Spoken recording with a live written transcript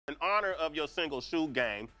honor of your single shoe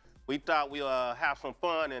game, we thought we'll have some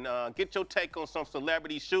fun and get your take on some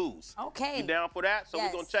celebrity shoes. Okay. You down for that? So yes.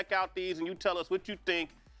 we're going to check out these and you tell us what you think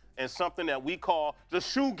and something that we call the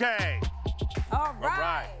shoe game. All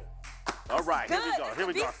right. All right. Good. Here we go. Here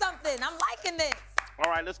we go. Something. I'm liking this. All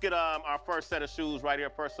right, let's get our first set of shoes right here.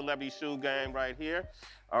 First celebrity shoe game right here.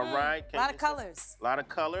 All right. A lot of colors. A lot of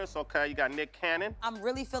colors. Okay, you got Nick Cannon. I'm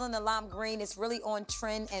really feeling the lime green. It's really on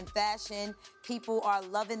trend and fashion. People are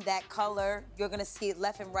loving that color. You're gonna see it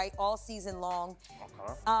left and right all season long.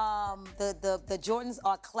 Okay. The Jordans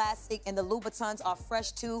are classic and the Louboutins are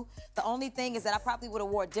fresh too. The only thing is that I probably would have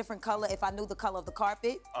wore a different color if I knew the color of the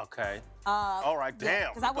carpet. Okay. All right,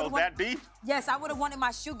 damn. Yeah, goes that deep? Yes, I would have wanted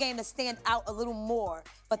my shoe game to stand out a little more,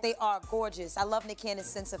 but they are gorgeous. I love Nick Cannon's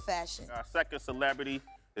sense of fashion. Our second celebrity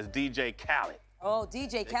is DJ Khaled. Oh,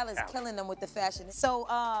 DJ Khaled's killing them with the fashion. So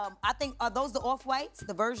I think, are those the off-whites,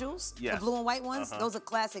 the Virgils? Yes. The blue and white ones? Those are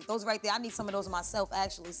classic. Those right there. I need some of those myself,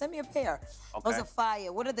 actually. Send me a pair. Okay. Those are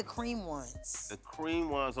fire. What are the cream ones? The cream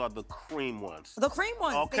ones are the cream ones. The cream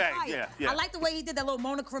ones. Okay, yeah. I like the way he did that little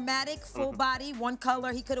monochromatic, full body, one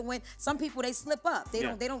color. He could have went. Some people, they slip up. They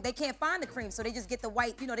they can't find the cream, so they just get the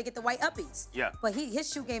white, you know, they get the white uppies. Yeah. But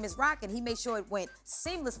his shoe game is rocking. He made sure it went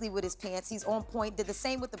seamlessly with his pants. He's on point. Did the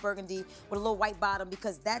same with the burgundy with a little white bottom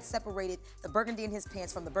because that separated the burgundy in his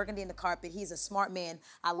pants from the burgundy in the carpet. He's a smart man.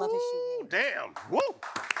 I love his shoe game. Damn. Woo.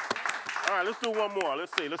 All right, let's do one more.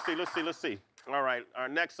 Let's see. All right, our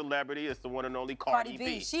next celebrity is the one and only Cardi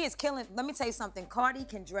B. She is killing. Let me tell you something. Cardi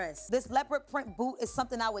can dress. This leopard print boot is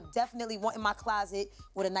something I would definitely want in my closet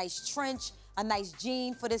with a nice trench, a nice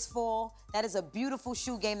jean for this fall. That is a beautiful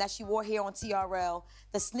shoe game that she wore here on TRL.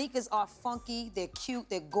 The sneakers are funky. They're cute.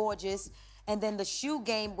 They're gorgeous. And then the shoe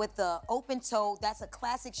game with the open toe, that's a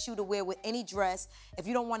classic shoe to wear with any dress. If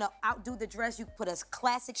you don't want to outdo the dress, you put a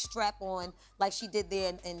classic strap on like she did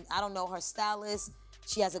there. And I don't know, her stylist,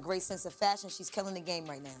 she has a great sense of fashion. She's killing the game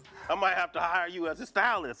right now. I might have to hire you as a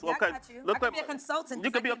stylist. Yeah, okay. I got you. I could be a consultant.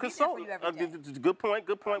 You could be a consultant. Good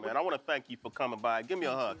point, man. I want to thank you for coming by. Give me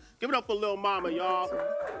a hug. Give it up for Lil Mama, y'all.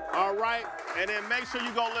 All right. And then make sure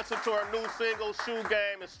you go listen to her new single, Shoe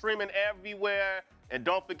Game. It's streaming everywhere. And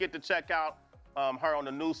don't forget to check out her on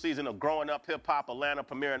the new season of Growing Up Hip Hop Atlanta,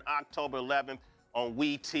 premiering October 11th on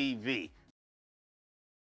WeTV.